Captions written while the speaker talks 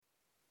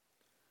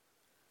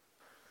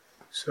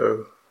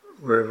So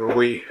wherever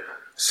we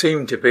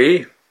seem to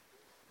be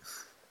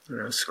on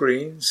our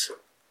screens,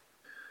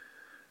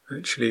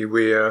 actually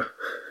we have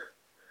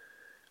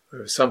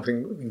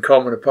something in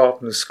common apart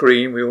from the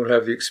screen. We all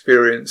have the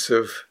experience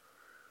of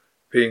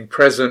being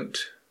present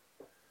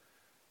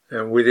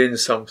and within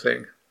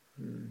something.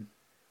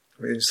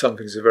 Within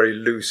something is a very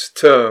loose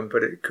term,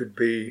 but it could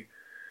be,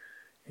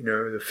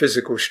 the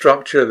physical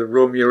structure, the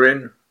room you're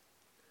in,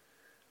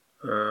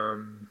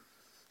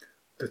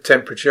 the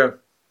temperature.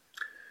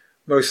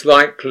 Most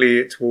likely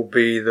it will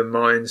be the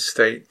mind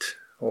state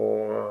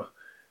or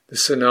the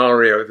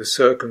scenario, the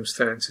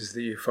circumstances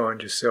that you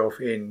find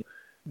yourself in.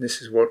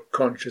 This is what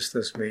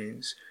consciousness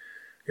means.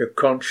 You're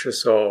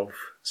conscious of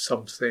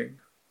something,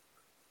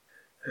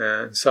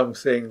 and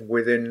something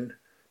within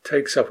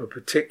takes up a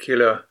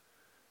particular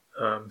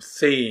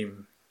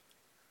theme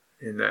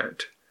in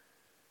that.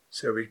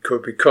 So we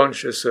could be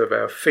conscious of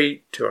our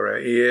feet or our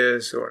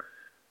ears or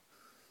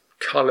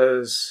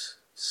colours,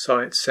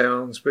 sight,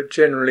 sounds, but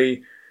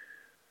generally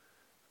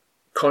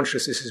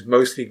consciousness is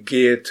mostly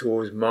geared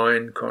towards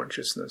mind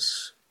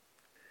consciousness.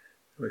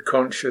 We're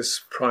conscious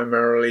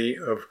primarily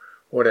of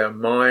what our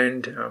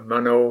mind, our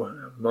mano,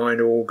 our mind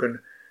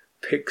organ,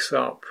 picks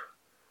up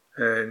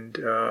and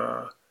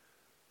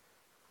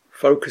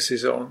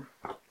focuses on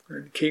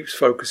and keeps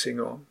focusing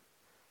on.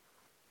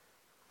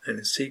 And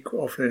it's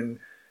often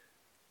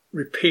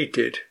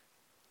repeated,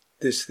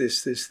 this.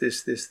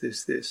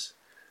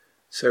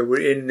 So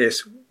we're in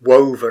this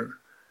woven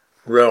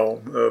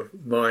realm of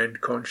mind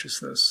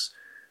consciousness,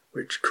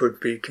 which could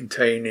be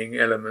containing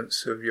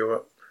elements of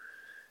your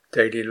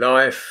daily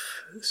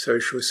life,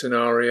 social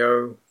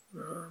scenario,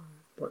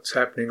 what's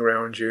happening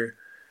around you,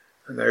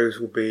 and those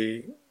will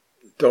be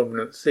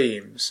dominant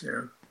themes.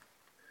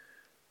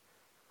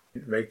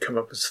 It may come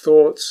up as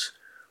thoughts,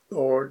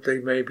 or they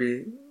may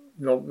be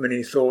not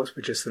many thoughts,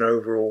 but just an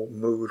overall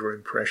mood or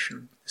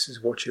impression. This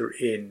is what you're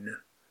in,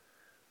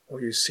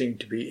 or you seem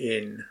to be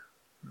in.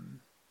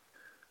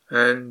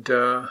 And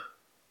how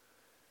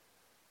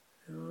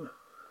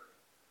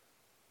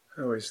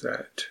is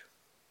that?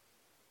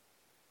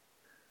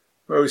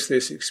 Most of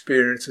this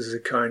experience is a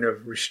kind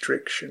of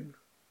restriction.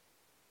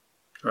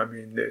 I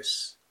mean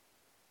this.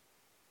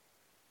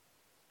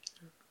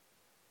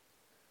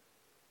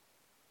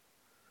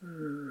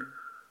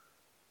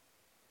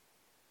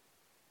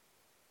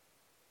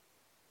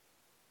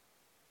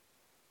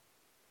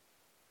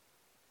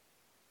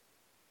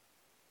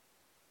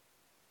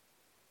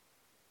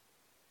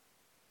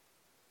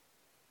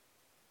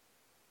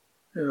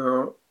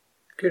 Now,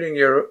 getting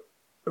your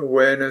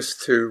awareness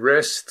to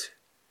rest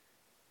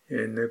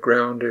in the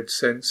grounded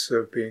sense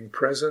of being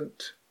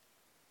present.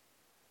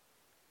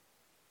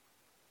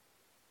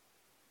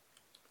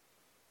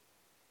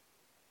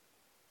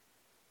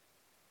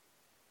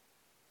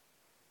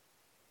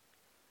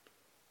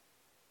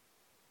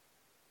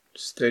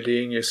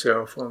 Steadying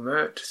yourself on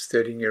that,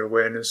 steadying your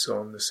awareness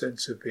on the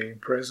sense of being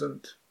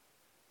present.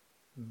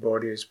 The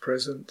body is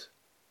present.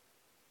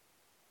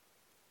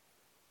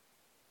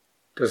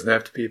 Doesn't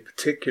have to be a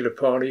particular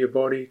part of your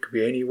body, it could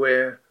be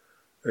anywhere,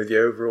 with the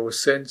overall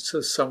sense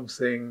of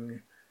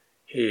something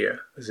here,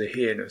 as a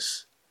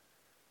here-ness.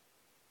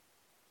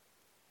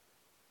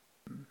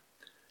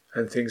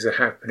 And things are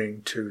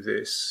happening to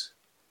this,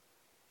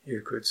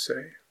 you could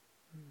say.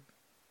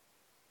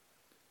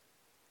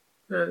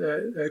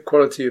 That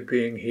quality of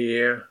being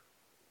here,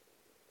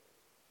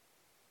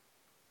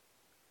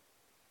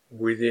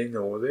 within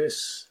all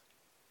this.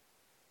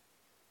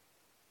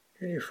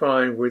 Can you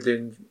find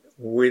within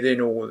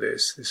all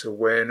this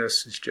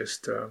awareness is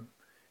just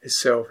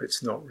itself,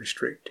 it's not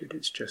restricted,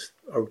 it's just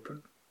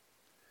open.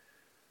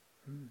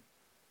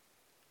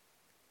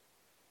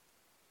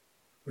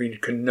 We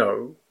can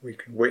know, we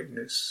can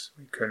witness,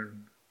 there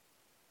can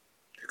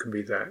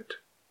be that.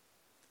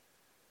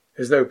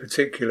 There's no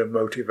particular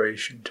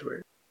motivation to it.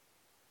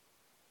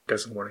 It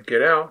doesn't want to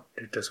get out,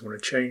 it doesn't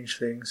want to change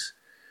things,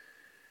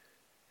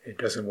 it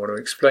doesn't want to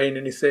explain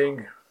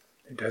anything,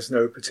 it has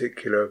no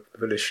particular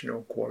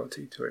volitional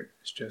quality to it.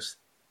 It's just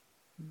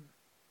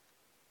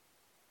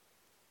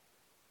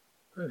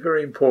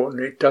very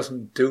important, it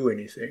doesn't do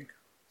anything.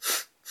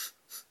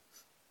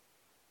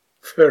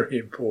 Very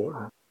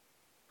important,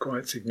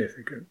 quite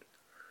significant.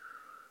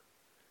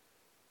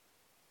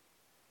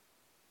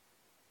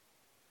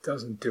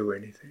 Doesn't do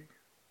anything.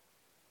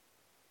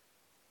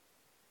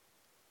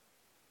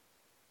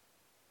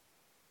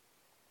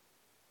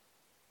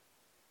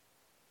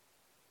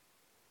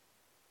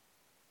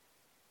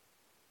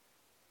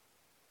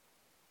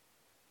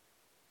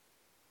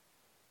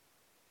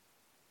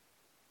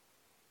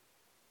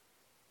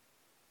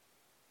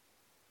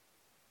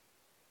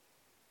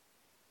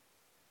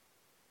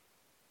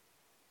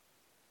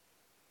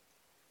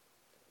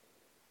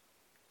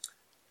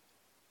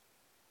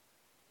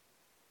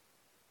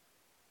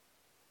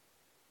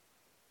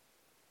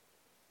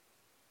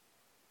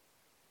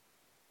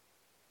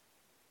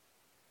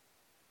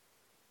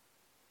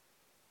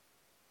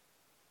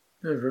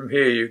 And from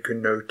here you can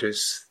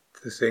notice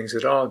the things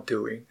that are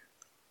doing.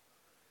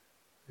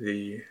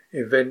 the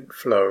event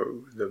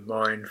flow, the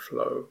mind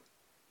flow,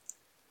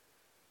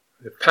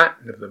 the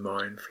pattern of the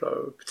mind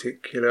flow, a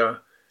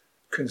particular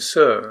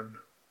concern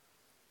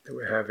that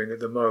we're having at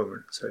the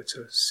moment. So it's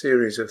a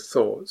series of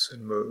thoughts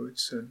and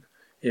moods and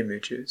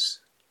images,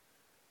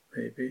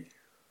 maybe.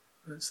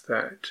 That's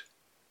that.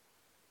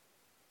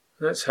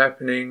 And that's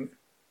happening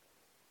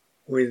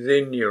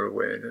within your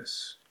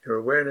awareness. Your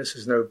awareness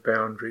has no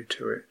boundary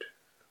to it.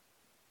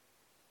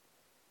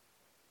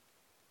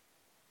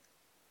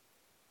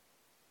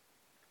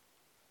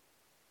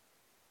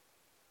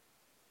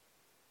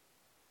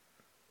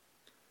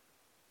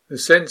 The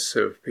sense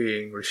of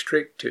being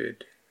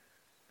restricted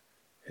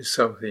is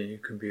something you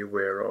can be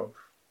aware of.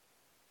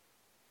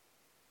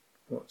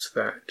 What's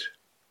that?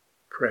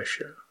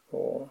 Pressure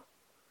or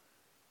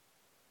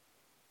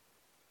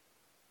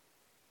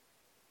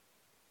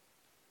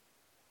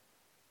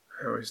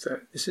how is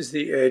that? This is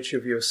the edge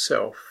of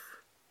yourself,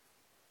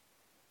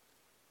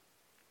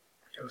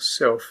 your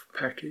self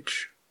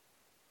package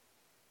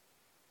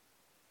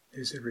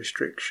is a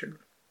restriction,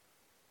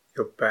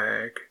 your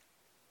bag,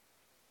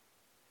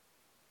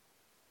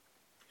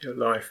 your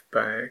life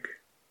bag,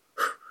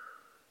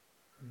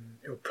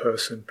 your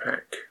person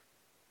pack.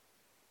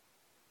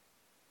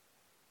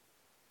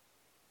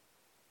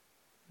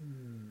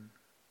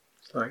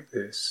 It's like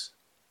this.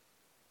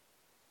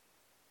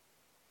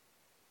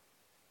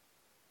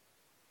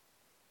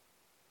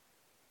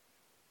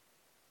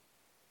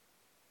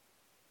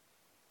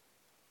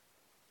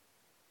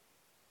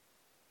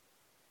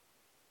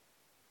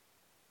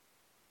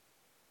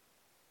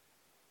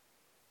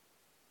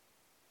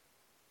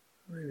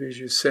 Maybe as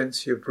you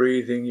sense your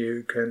breathing,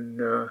 you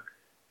can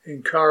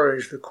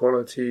encourage the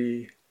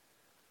quality,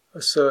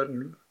 a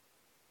certain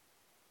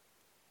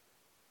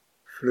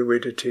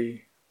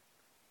fluidity.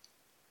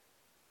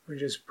 We're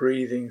just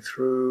breathing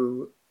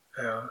through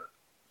our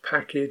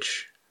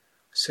package,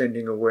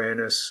 sending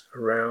awareness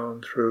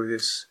around through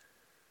this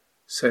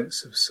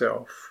sense of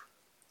self,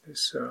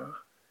 this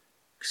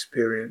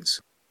experience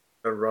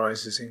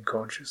arises in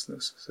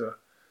consciousness as a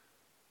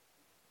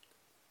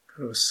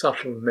kind of a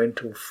subtle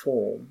mental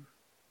form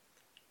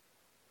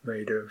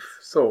made of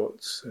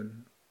thoughts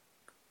and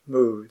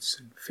moods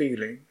and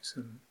feelings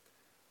and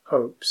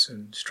hopes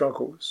and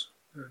struggles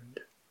and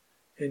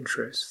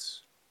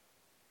interests.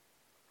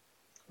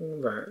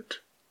 All that,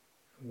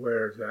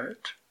 aware of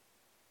that,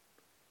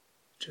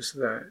 just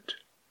that.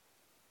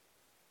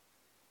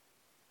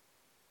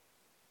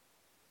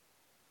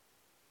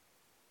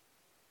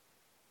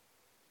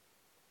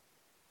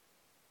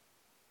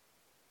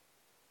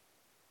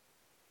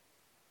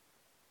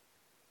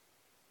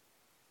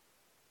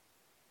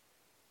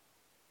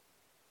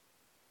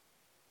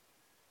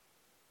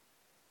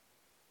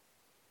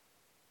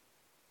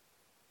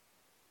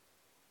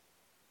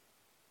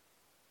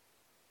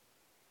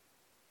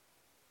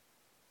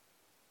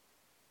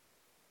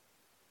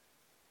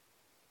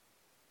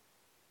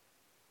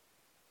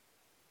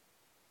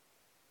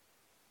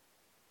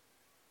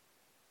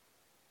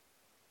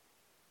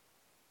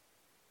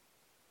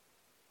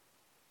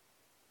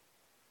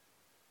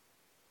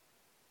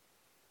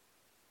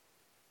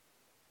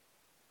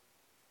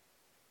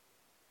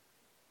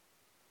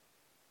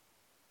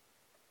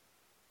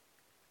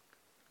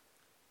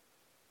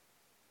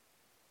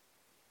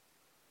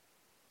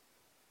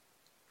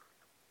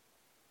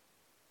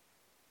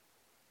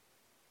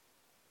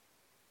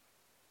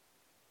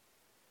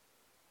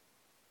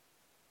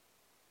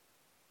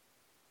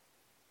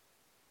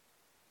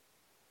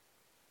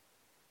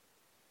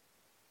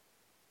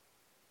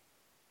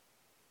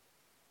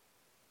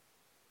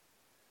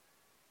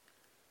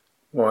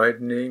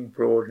 Widening,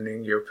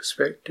 broadening your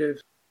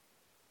perspective.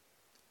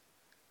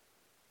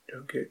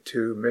 Don't get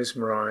too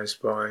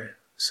mesmerized by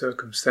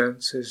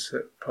circumstances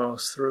that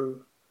pass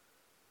through.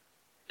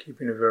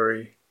 Keeping a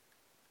very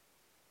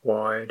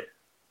wide,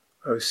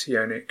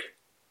 oceanic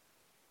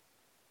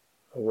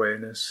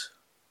awareness.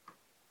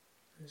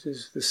 This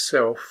is the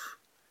self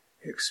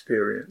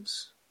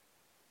experience.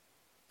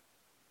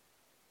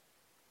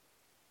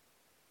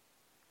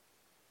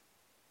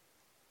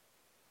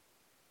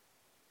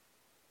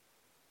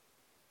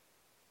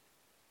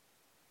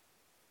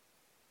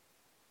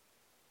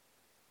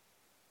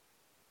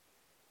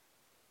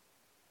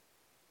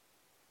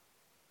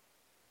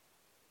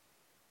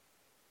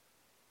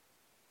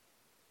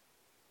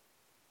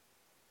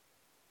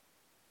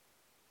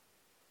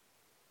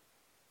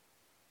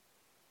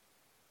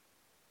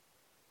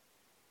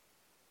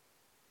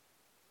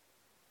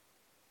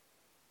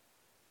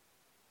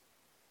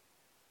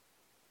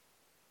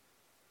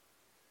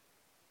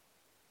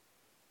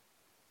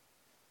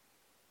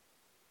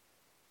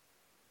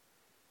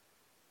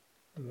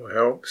 What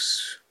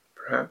helps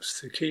perhaps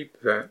to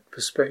keep that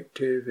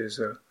perspective is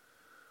a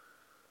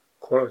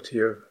quality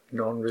of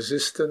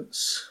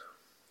non-resistance,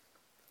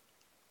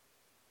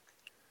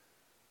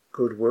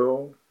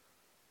 goodwill,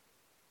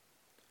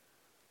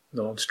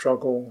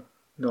 non-struggle,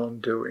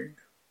 non-doing,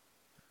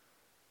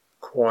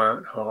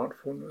 quiet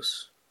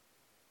heartfulness,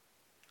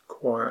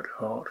 quiet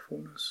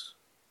heartfulness.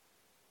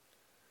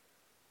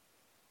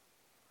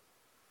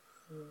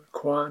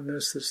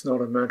 Quietness that's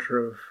not a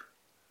matter of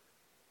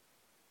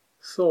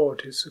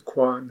thought, it's a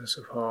quietness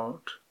of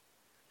heart,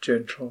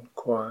 gentle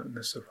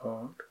quietness of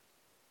heart.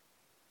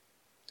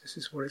 This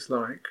is what it's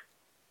like,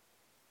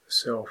 the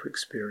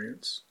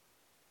self-experience.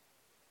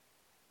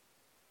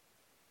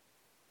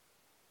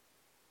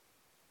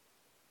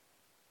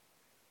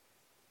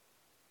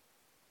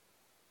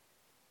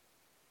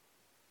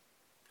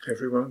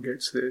 Everyone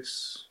gets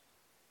this.